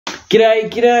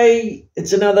G'day.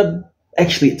 It's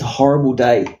it's a horrible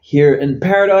day here in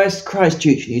Paradise,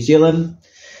 Christchurch, New Zealand.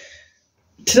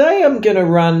 Today I'm going to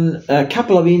run a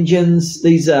couple of engines.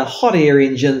 These are hot air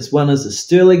engines. One is a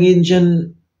Stirling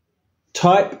engine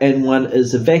type and one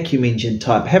is a vacuum engine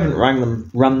type. Haven't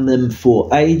run them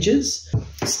for ages.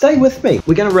 Stay with me.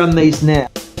 We're going to run these now.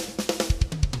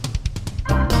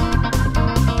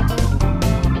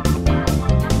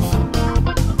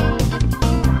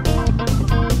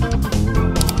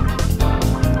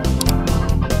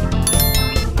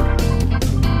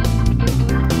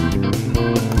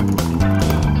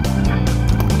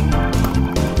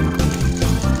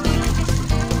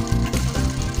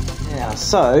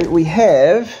 So we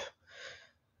have,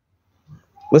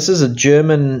 this is a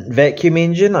German vacuum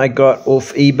engine I got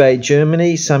off eBay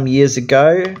Germany some years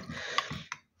ago.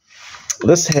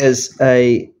 This has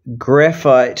a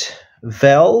graphite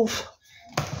valve.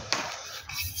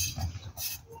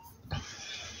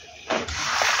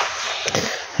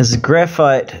 Has a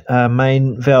graphite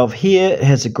main valve here. It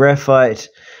has a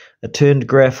turned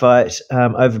graphite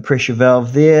overpressure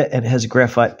valve there, and it has a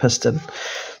graphite piston.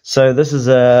 So this is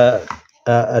a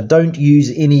don't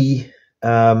use any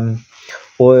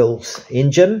oils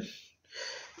engine,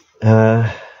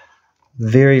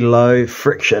 very low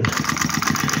friction.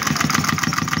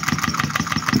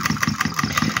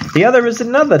 The other is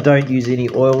another don't use any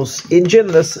oils engine.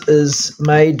 This is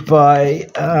made by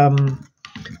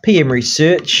PM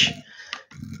Research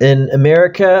in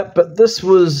America, but this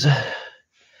was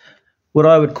what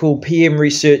I would call PM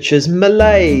Research's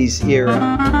malaise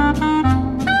era.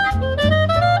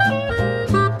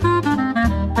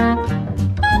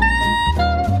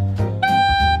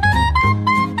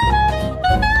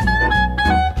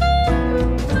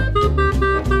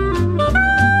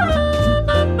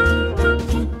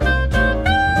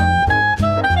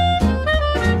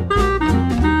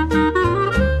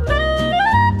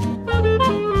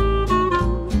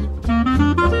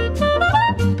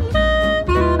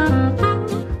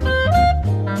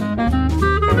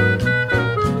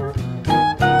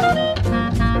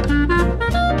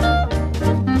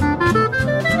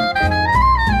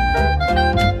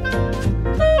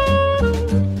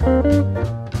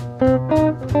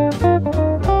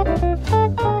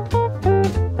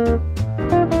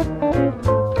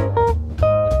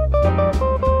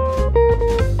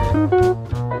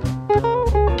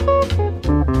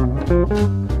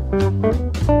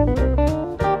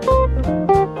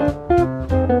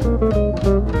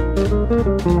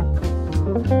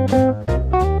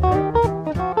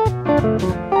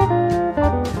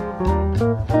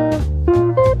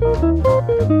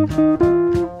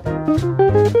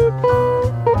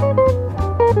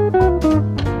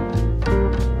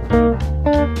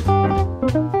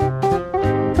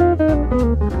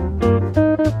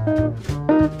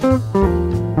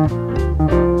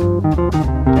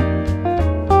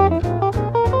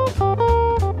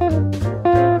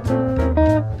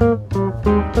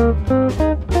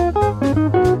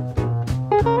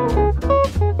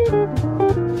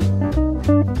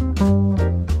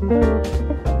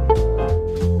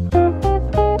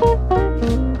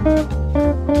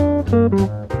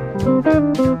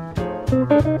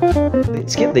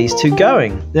 Let's get these two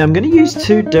going. Now I'm going to use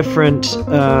two different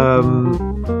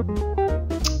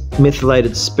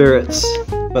methylated spirits,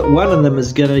 but one of them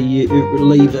is going to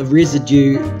leave a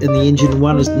residue in the engine,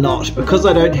 one is not. Because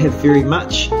I don't have very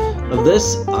much of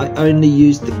this, I only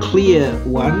use the clear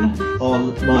one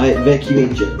on my vacuum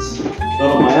engines,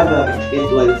 not on my other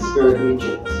methylated spirit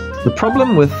engines. The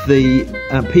problem with the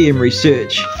PM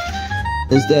Research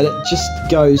is that it just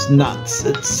goes nuts.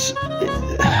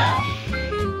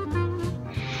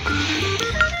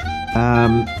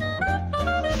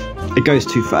 It goes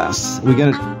too fast. We're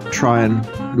going to try and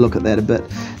look at that a bit.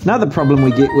 Another problem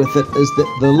we get with it is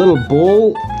that the little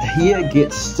ball here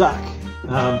gets stuck,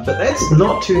 but that's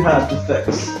not too hard to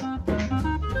fix.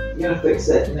 I'm going to fix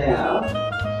that now.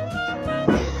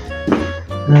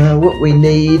 What we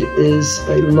need is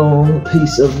a long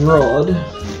piece of rod.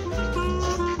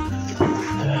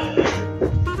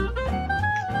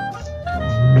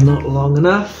 Not long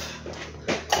enough.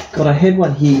 God, I had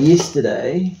one here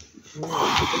yesterday.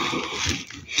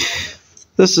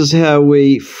 This is how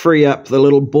we free up the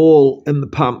little ball in the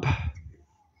pump.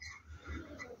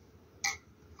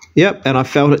 Yep, and I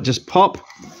felt it just pop.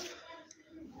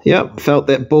 Yep, felt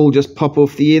that ball just pop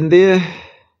off the end there.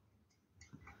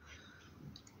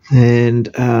 And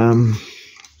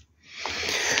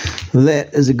that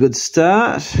is a good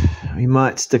start. We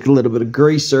might stick a little bit of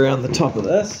grease around the top of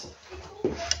this.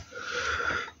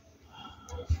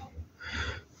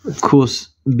 Of course,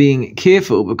 being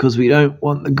careful because we don't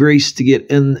want the grease to get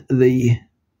in the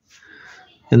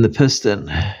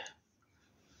piston.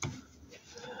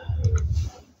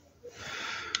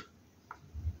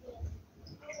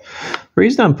 The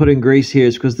reason I'm putting grease here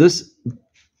is because this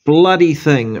bloody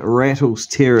thing rattles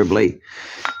terribly.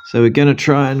 So we're going to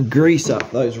try and grease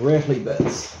up those rattly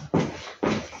bits.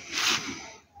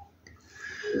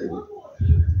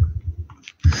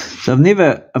 So I've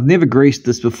never greased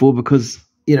this before because,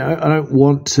 you know, I don't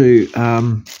want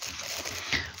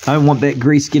that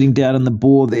grease getting down in the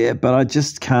bore there, but I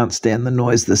just can't stand the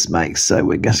noise this makes. So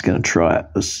we're just going to try it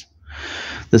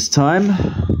this time.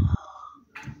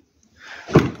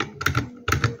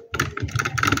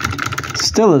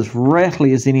 Still as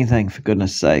rattly as anything, for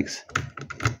goodness sakes.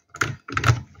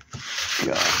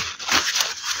 God.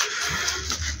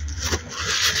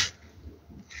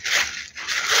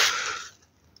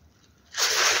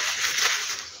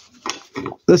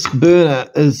 This burner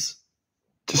is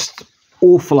just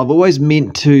awful. I've always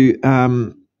meant to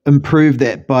improve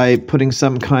that by putting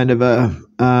some kind of a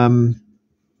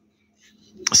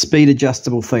speed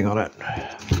adjustable thing on it,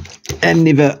 and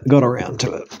never got around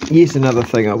to it. Yet another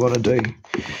thing I want to do.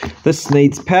 This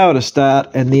needs power to start,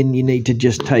 and then you need to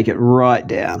just take it right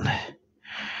down.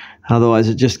 Otherwise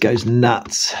it just goes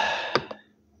nuts.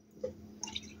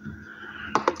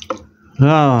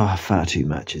 Oh, far too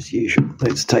much as usual.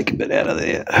 Let's take a bit out of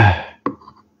there.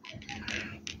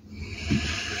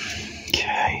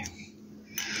 Okay.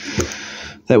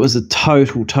 That was a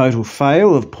total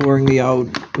fail of pouring the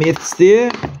old meths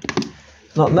there.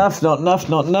 Not enough, not enough,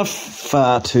 not enough.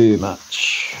 Far too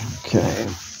much. Okay.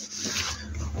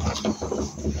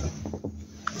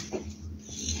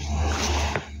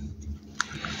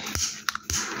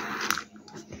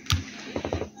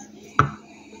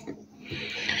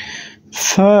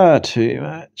 Far too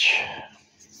much.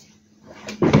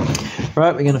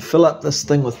 Right, we're going to fill up this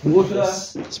thing with water.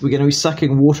 So we're going to be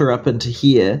sucking water up into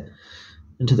here,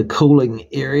 into the cooling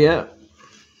area.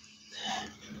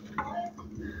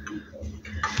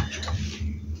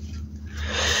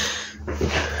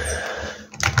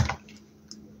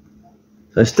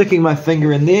 So sticking my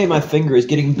finger in there, my finger is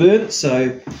getting burnt,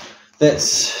 so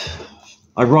that's,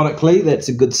 ironically, that's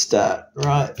a good start.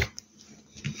 Right,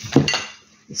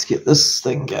 let's get this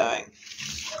thing going.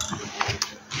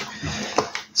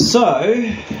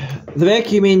 So, the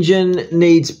vacuum engine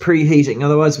needs preheating,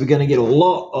 otherwise we're going to get a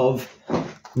lot of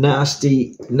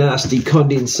nasty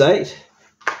condensate.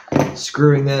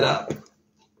 Screwing that up.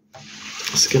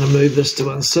 Just going to move this to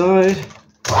one side.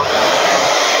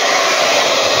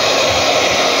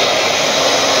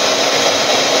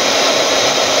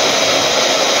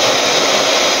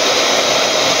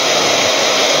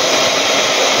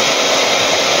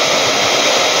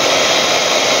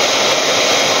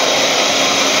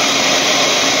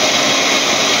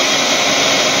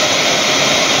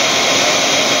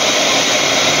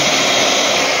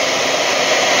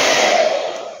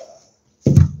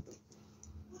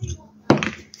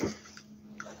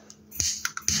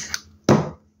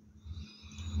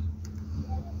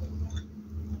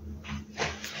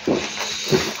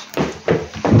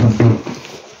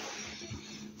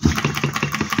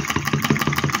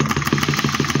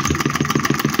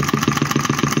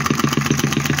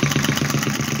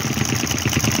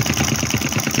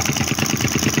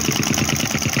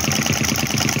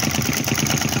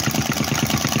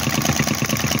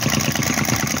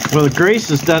 Well, the grease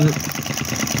has done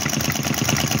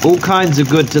all kinds of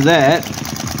good to that.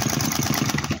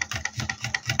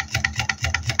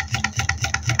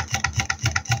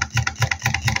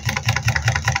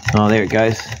 Oh, there it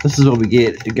goes. This is what we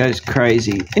get. It goes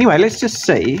crazy. Anyway, let's just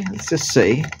see. Let's just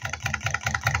see.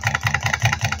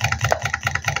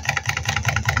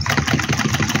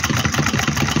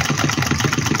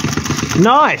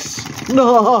 Nice!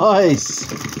 Nice!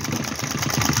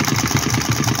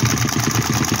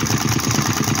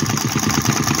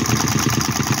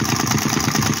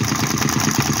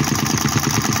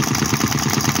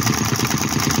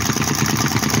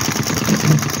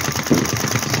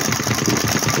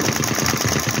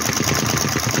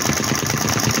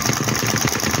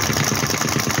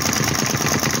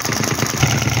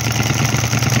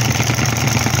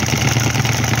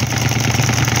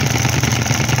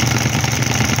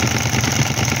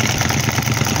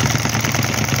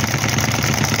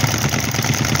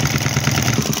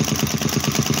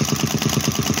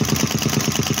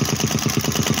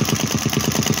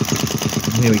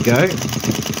 There we go.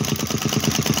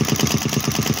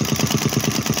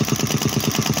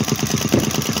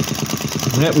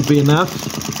 That will be enough.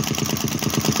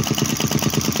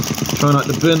 Try not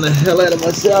to burn the hell out of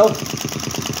myself.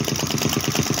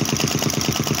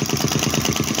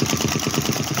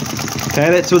 Okay,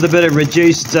 that's with a bit of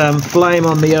reduced flame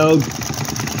on the old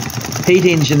heat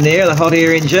engine there, the hot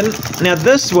air engine. Now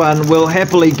this one will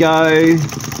happily go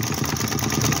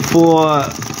for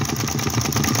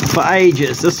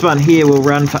ages. This one here will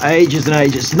run for ages and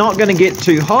ages. It's not going to get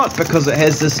too hot because it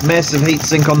has this massive heat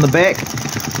sink on the back.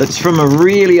 That's from a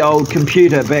really old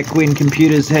computer, back when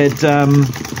computers had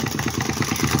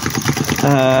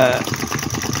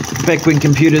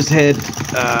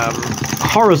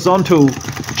horizontal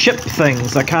chip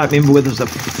things. I can't remember whether it was a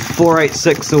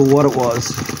 486 or what it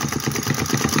was.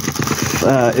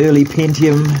 Early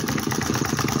Pentium.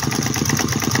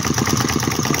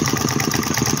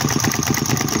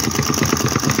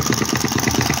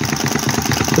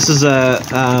 This is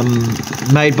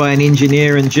made by an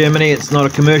engineer in Germany. It's not a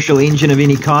commercial engine of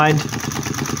any kind.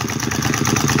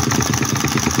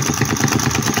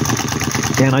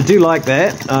 And I do like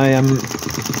that.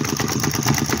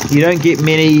 You don't get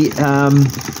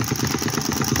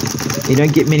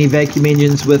many vacuum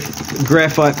engines with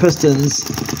graphite pistons.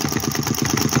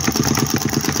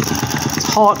 It's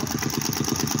hot.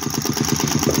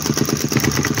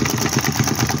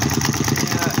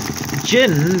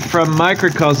 Jin from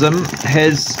Microcosm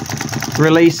has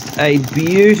released a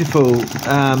beautiful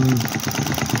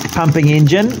pumping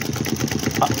engine,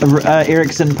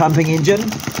 Ericsson pumping engine.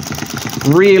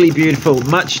 Really beautiful,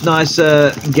 much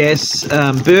nicer gas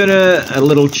burner, a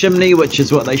little chimney, which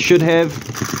is what they should have.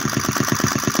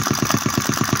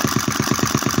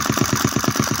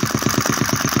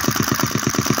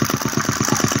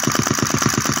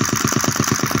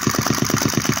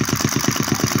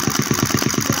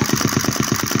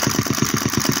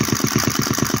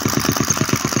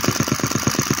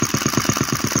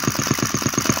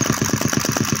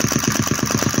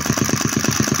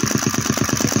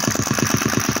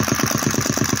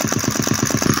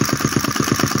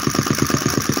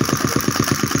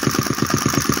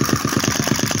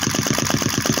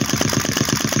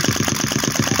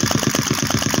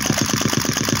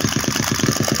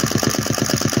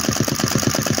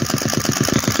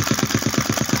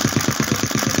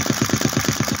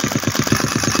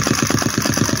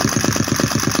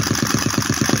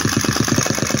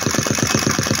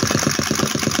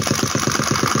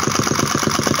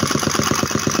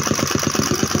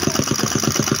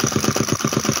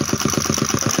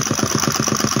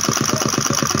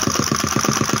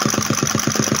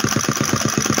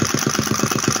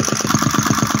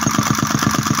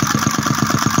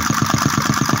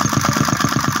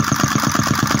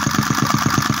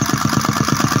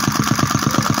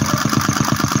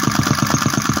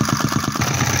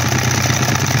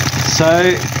 So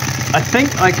I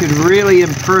think I could really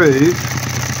improve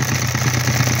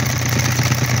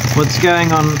what's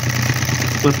going on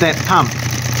with that pump.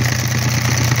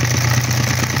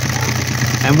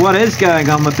 And what is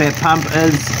going on with that pump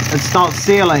is it's not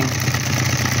sealing,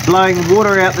 blowing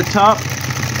water out the top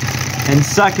and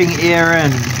sucking air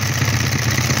in.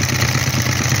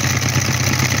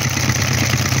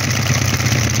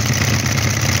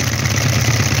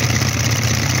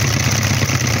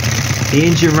 The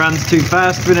engine runs too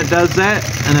fast when it does that,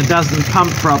 and it doesn't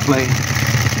pump properly.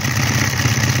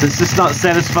 It's just not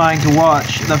satisfying to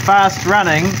watch. The fast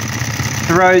running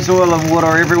throws oil and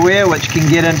water everywhere, which can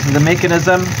get into the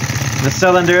mechanism, the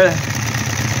cylinder,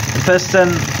 the piston,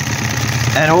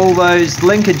 and all those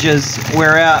linkages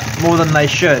wear out more than they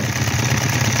should.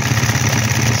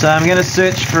 So I'm going to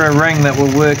search for a ring that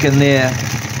will work in there.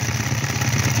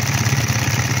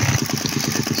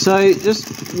 So just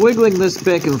wiggling this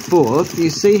back and forth, you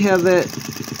see how that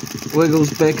wiggles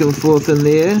back and forth in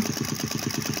there?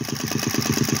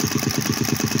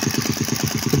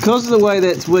 Because of the way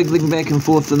that's wiggling back and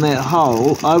forth in that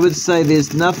hole, I would say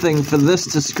there's nothing for this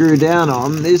to screw down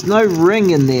on. There's no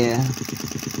ring in there.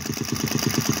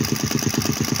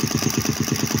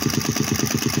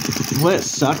 Well, that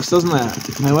sucks, doesn't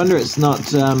it? No wonder it's not...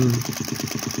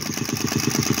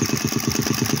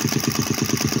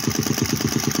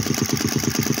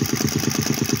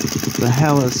 the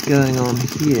hell is going on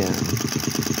here?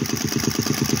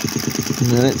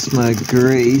 No, that's my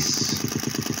grease.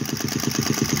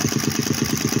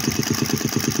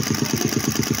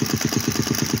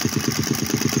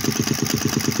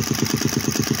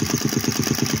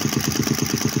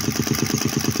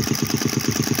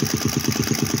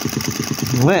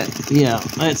 That, yeah,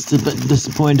 that's a bit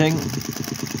disappointing.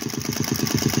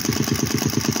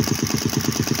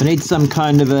 I need some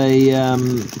kind of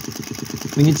a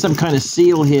we need some kind of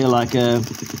seal here, like a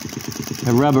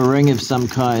rubber ring of some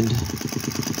kind.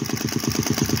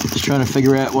 Just trying to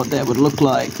figure out what that would look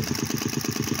like.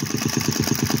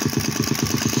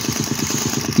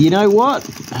 You know what?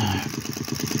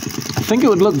 I think it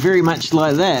would look very much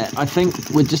like that. I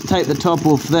think we'd just take the top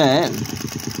off that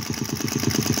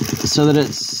so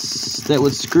that that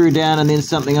would screw down and then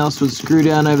something else would screw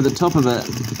down over the top of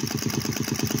it.